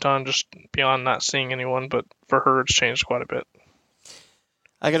changed a ton, just beyond not seeing anyone, but for her it's changed quite a bit.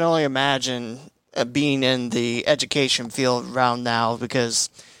 I can only imagine being in the education field around now, because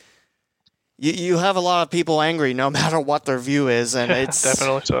you have a lot of people angry no matter what their view is, and it's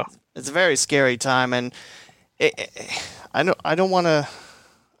definitely so. It's a very scary time, and I don't want to.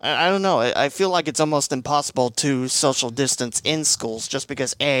 I don't know. I feel like it's almost impossible to social distance in schools, just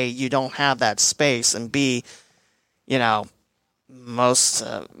because A, you don't have that space, and B,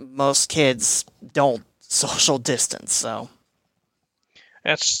 most kids don't social distance. So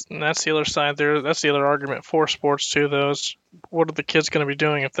that's the other side there. That's the other argument for sports too. Though, is what are the kids going to be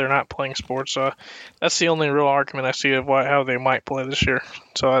doing if they're not playing sports? That's the only real argument I see of how they might play this year.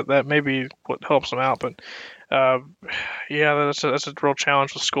 So that may be what helps them out, but. That's a real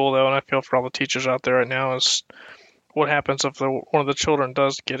challenge with school though, and I feel for all the teachers out there right now is what happens if one of the children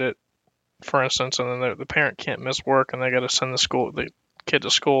does get it, for instance, and then the parent can't miss work and they got to send the kid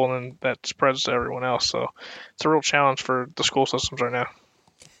to school, and then that spreads to everyone else. So it's a real challenge for the school systems right now.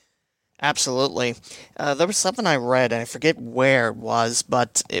 Absolutely. There was something I read, and I forget where it was,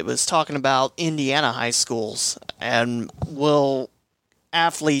 but it was talking about Indiana high schools, and will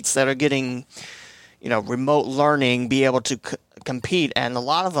athletes that are getting remote learning be able to compete? And a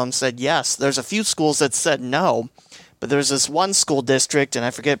lot of them said yes. There's a few schools that said no, but there's this one school district, and I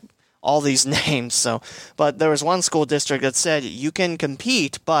forget all these names, but there was one school district that said you can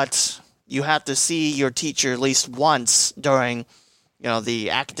compete, but you have to see your teacher at least once during, the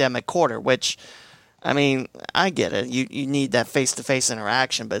academic quarter, which, I mean, I get it. You need that face-to-face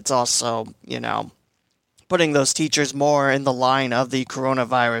interaction, but it's also, putting those teachers more in the line of the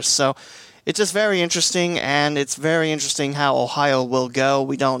coronavirus. So it's just very interesting, and it's very interesting how Ohio will go.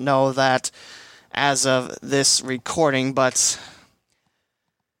 We don't know that as of this recording, but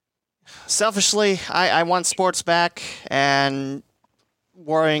selfishly, I want sports back, and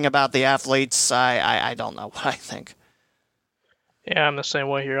worrying about the athletes, I don't know what I think. Yeah, I'm the same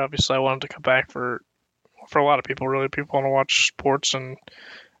way here. Obviously, I want them to come back for a lot of people. Really, people want to watch sports, and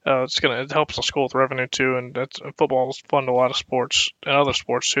it helps the school with revenue too. And football is fun to a lot of sports and other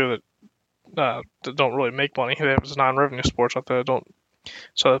sports too that don't really make money. They have non-revenue sports out there that don't.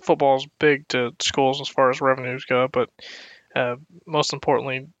 So football is big to schools as far as revenues go, but most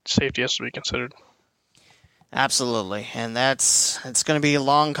importantly, safety has to be considered. Absolutely, and it's going to be a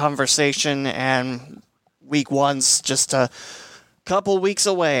long conversation, and week one's just a couple weeks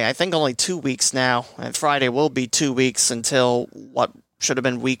away. I think only 2 weeks now, and Friday will be 2 weeks until what should have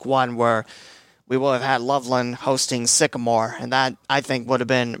been week one, where we will have had Loveland hosting Sycamore, and that, I think, would have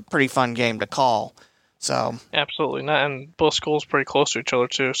been a pretty fun game to call. So absolutely, and both schools pretty close to each other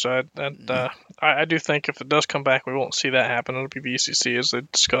too. So I do think if it does come back, we won't see that happen. It'll be VCC as they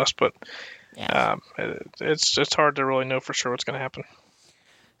discussed, but yeah. It's hard to really know for sure what's going to happen.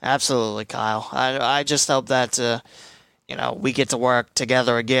 Absolutely, Kyle. I just hope that we get to work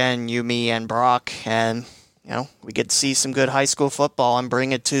together again, you, me, and Brock, and we get to see some good high school football and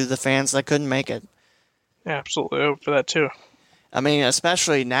bring it to the fans that couldn't make it. Yeah, absolutely. I hope for that too. I mean,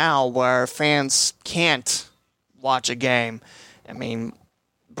 especially now where fans can't watch a game. I mean,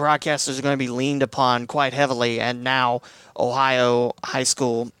 broadcasters are going to be leaned upon quite heavily, and now Ohio High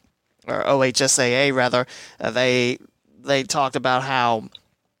School, or OHSAA rather, they talked about how,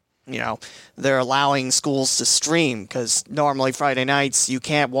 they're allowing schools to stream, because normally Friday nights you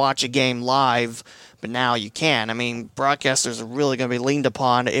can't watch a game live, but now you can. I mean, broadcasters are really going to be leaned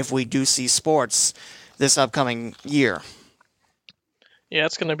upon if we do see sports this upcoming year. Yeah,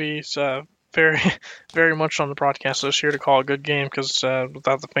 it's going to be very, very much on the broadcast this year to call a good game because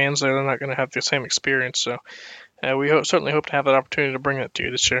without the fans there, they're not going to have the same experience. So we certainly hope to have that opportunity to bring that to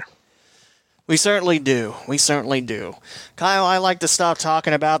you this year. We certainly do. We certainly do. Kyle, I like to stop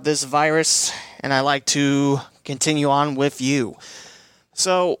talking about this virus, and I like to continue on with you.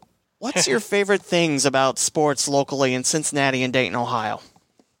 So, what's your favorite things about sports locally in Cincinnati and Dayton, Ohio?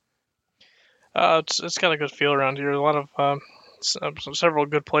 It's got a good feel around here. A lot of several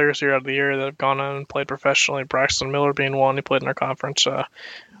good players here out of the area that have gone on and played professionally. Braxton Miller being one. He played in our conference.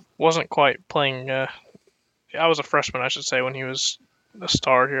 Wasn't quite playing. I was a freshman, I should say, when he was a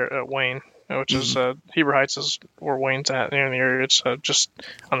star here at Wayne, which is Heber Heights is where Wayne's at near the area. It's just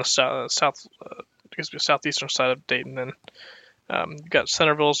on the southeastern side of Dayton. And you've got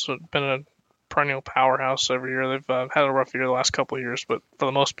Centerville's been a perennial powerhouse every year. They've had a rough year the last couple of years, but for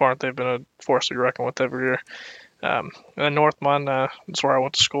the most part, they've been a force to be reckoned with every year. And then Northmont is where I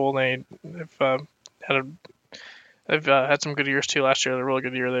went to school. They've had some good years too last year. They had a really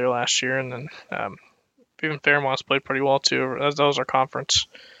good year there last year, and then even Fairmont's played pretty well too. That was our conference,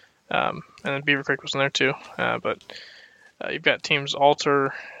 and then Beaver Creek was in there too. But you've got teams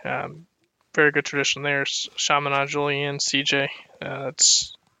Alter, very good tradition there. Chaminade, Julian, CJ.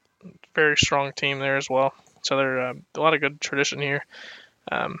 It's a very strong team there as well. So they're a lot of good tradition here.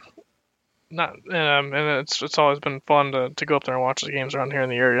 And it's always been fun to go up there and watch the games around here in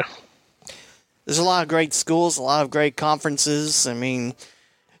the area. There's a lot of great schools, a lot of great conferences. I mean,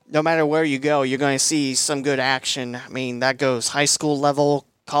 no matter where you go, you're going to see some good action. I mean, that goes high school level,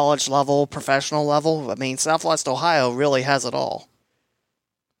 college level, professional level. I mean, Southwest Ohio really has it all.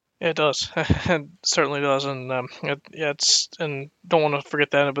 It does. It certainly does. And and don't want to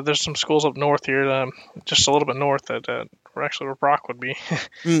forget that, but there's some schools up north here, just a little bit north that where Brock would be.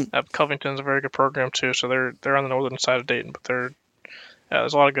 Covington's a very good program too, so they're on the northern side of Dayton, but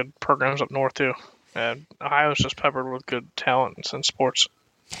there's a lot of good programs up north too. And Ohio's just peppered with good talent in sports.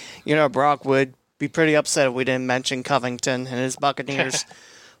 You know, Brock would be pretty upset if we didn't mention Covington and his Buccaneers.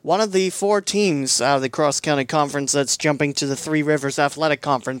 One of the 4 teams out of the cross-county conference that's jumping to the Three Rivers Athletic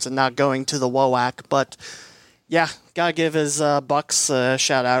Conference and not going to the WOAC. But, yeah, got to give his Bucks a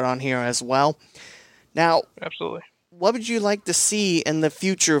shout-out on here as well. Now, absolutely. What would you like to see in the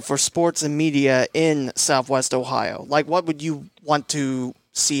future for sports and media in Southwest Ohio? Like, what would you want to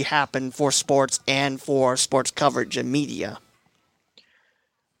see happen for sports and for sports coverage and media?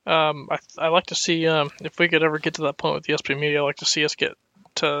 I like to see, if we could ever get to that point with ESPN Media, I'd like to see us get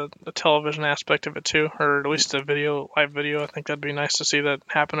to the television aspect of it too, or at least a live video. I think that'd be nice to see that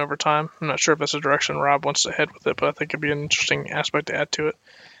happen over time. I'm not sure if that's a direction Rob wants to head with it, but I think it'd be an interesting aspect to add to it.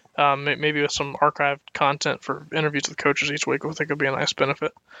 Maybe with some archived content for interviews with coaches each week, I think it'd be a nice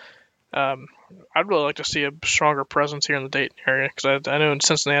benefit. I'd really like to see a stronger presence here in the Dayton area, because I know in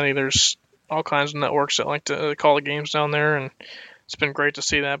Cincinnati there's all kinds of networks that like to call the games down there, and it's been great to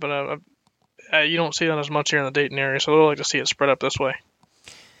see that, but you don't see that as much here in the Dayton area, so I'd really like to see it spread up this way.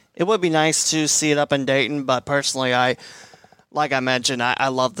 It would be nice to see it up in Dayton, but personally, like I mentioned, I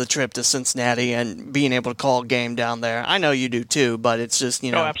love the trip to Cincinnati and being able to call a game down there. I know you do too, but it's just,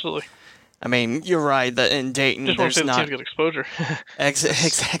 you know. Oh, absolutely. I mean, you're right that in Dayton, just there's not the teams get exposure.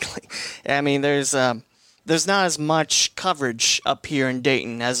 Exactly. I mean, there's not as much coverage up here in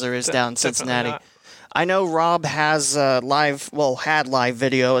Dayton as there is down in Cincinnati. I know Rob has had live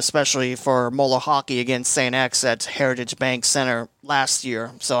video, especially for Moeller hockey against St. X at Heritage Bank Center last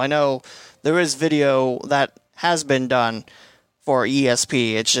year. So I know there is video that has been done for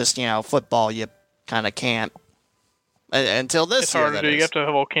ESP. It's just, you know, football, you kind of can't. Until this it's year, hard to do. You have to have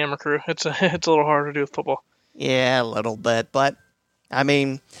a whole camera crew. It's a little harder to do with football. Yeah, a little bit. But, I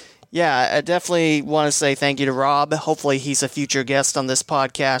mean, yeah, I definitely want to say thank you to Rob. Hopefully he's a future guest on this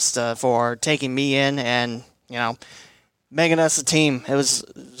podcast for taking me in and, you know, making us a team. It was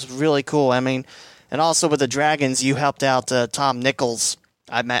really cool. I mean, and also with the Dragons, you helped out Tom Nichols.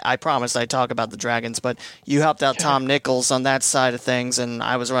 I promised I'd talk about the Dragons, but you helped out Tom Nichols on that side of things, and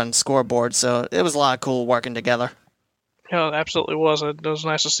I was running scoreboard, so it was a lot of cool working together. Yeah, it absolutely was. It was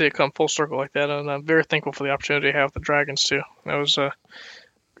nice to see it come full circle like that, and I'm very thankful for the opportunity to have the Dragons, too. That was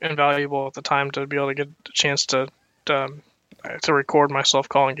invaluable at the time to be able to get a chance to record myself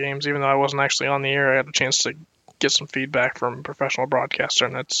calling games. Even though I wasn't actually on the air, I had a chance to get some feedback from a professional broadcaster,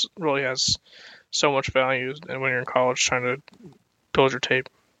 and that's really has so much value when you're in college trying to build your tape.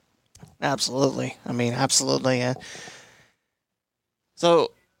 Absolutely. I mean, absolutely.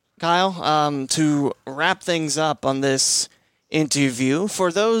 So, Kyle, to wrap things up on this interview.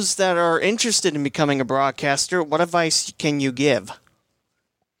 For those that are interested in becoming a broadcaster, what advice can you give?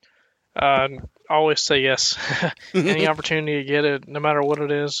 Always say yes. Any opportunity you get it, no matter what it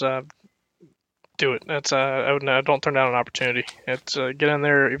is, do it. That's don't turn down an opportunity. It's get in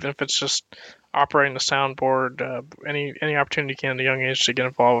there, even if it's just operating the soundboard. Any opportunity you can at a young age to get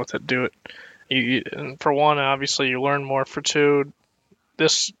involved with it, do it. And for one, obviously, you learn more. For two,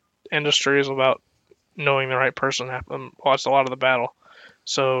 this industry is about knowing the right person. It's a lot of the battle.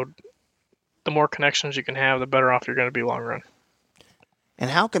 So the more connections you can have, the better off you're going to be long run. And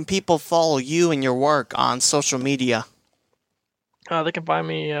how can people follow you and your work on social media? They can find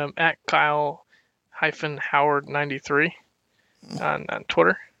me at Kyle-Howard93 on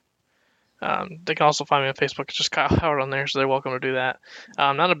Twitter. They can also find me on Facebook. It's just Kyle Howard on there, so they're welcome to do that.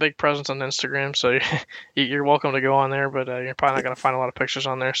 Not a big presence on Instagram, so you're welcome to go on there, but you're probably not going to find a lot of pictures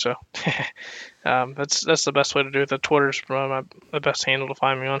on there. So that's the best way to do it. The Twitter's the best handle to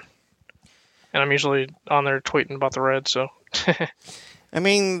find me on, and I'm usually on there tweeting about the Reds. So. I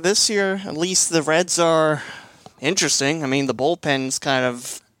mean, this year, at least the Reds are interesting. I mean, the bullpen's kind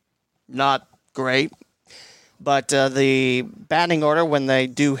of not great. But the batting order, when they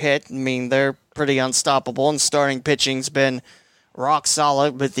do hit, I mean, they're pretty unstoppable. And starting pitching's been rock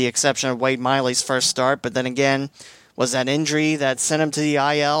solid, with the exception of Wade Miley's first start. But then again, was that injury that sent him to the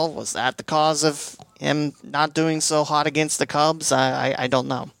IL? Was that the cause of him not doing so hot against the Cubs? I don't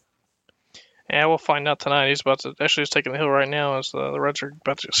know. Yeah, we'll find out tonight. He's taking the hill right now as the Reds are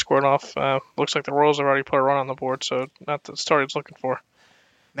about to get scored off. Looks like the Royals have already put a run on the board, so not the start he's looking for.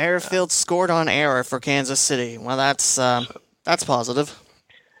 Merrifield scored on error for Kansas City. Well, that's positive.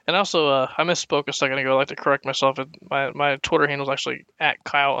 And also, I misspoke a second ago. I'd like to correct myself. My Twitter handle is actually at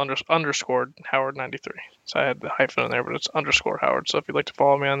Kyle _ Howard 93. So I had the hyphen in there, but it's _ Howard. So if you'd like to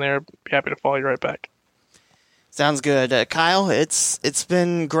follow me on there, be happy to follow you right back. Sounds good. Kyle, it's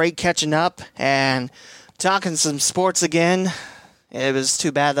been great catching up and talking some sports again. It was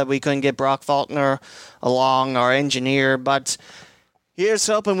too bad that we couldn't get Brock Faulkner along, our engineer, but here's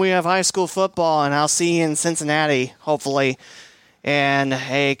hoping we have high school football, and I'll see you in Cincinnati, hopefully, in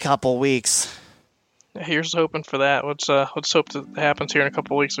a couple weeks. Here's hoping for that. Let's hope that happens here in a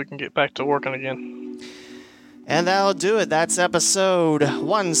couple weeks so we can get back to working again. And that'll do it. That's episode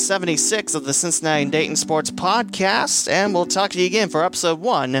 176 of the Cincinnati and Dayton Sports Podcast, and we'll talk to you again for episode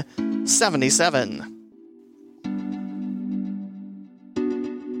 177.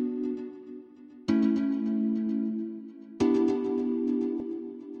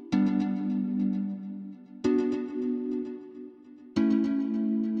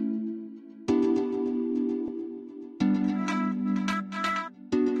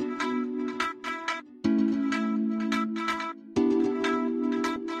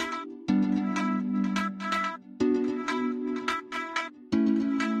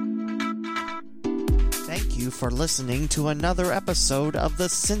 For listening to another episode of the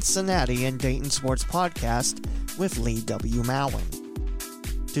Cincinnati and Dayton Sports Podcast with Lee W. Mowen.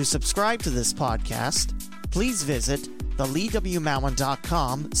 To subscribe to this podcast, please visit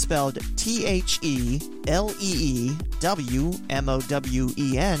theleewmowen.com, spelled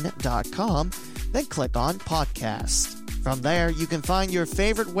TheLeewmowen.com, then click on Podcast. From there, you can find your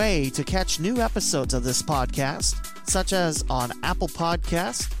favorite way to catch new episodes of this podcast, such as on Apple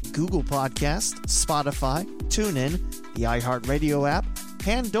Podcast, Google Podcast, Spotify, TuneIn, the iHeartRadio app,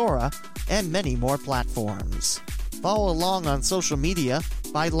 Pandora, and many more platforms. Follow along on social media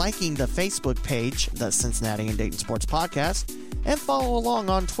by liking the Facebook page, the Cincinnati and Dayton Sports Podcast, and follow along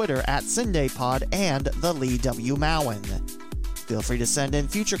on Twitter at CinDayPod and the Lee W. Mowen. Feel free to send in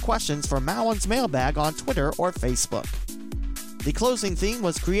future questions for Mowen's Mailbag on Twitter or Facebook. The closing theme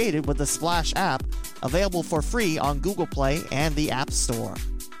was created with the Splash app, available for free on Google Play and the App Store.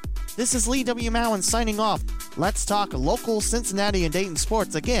 This is Lee W. Mowen signing off. Let's talk local Cincinnati and Dayton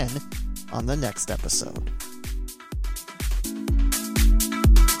sports again on the next episode.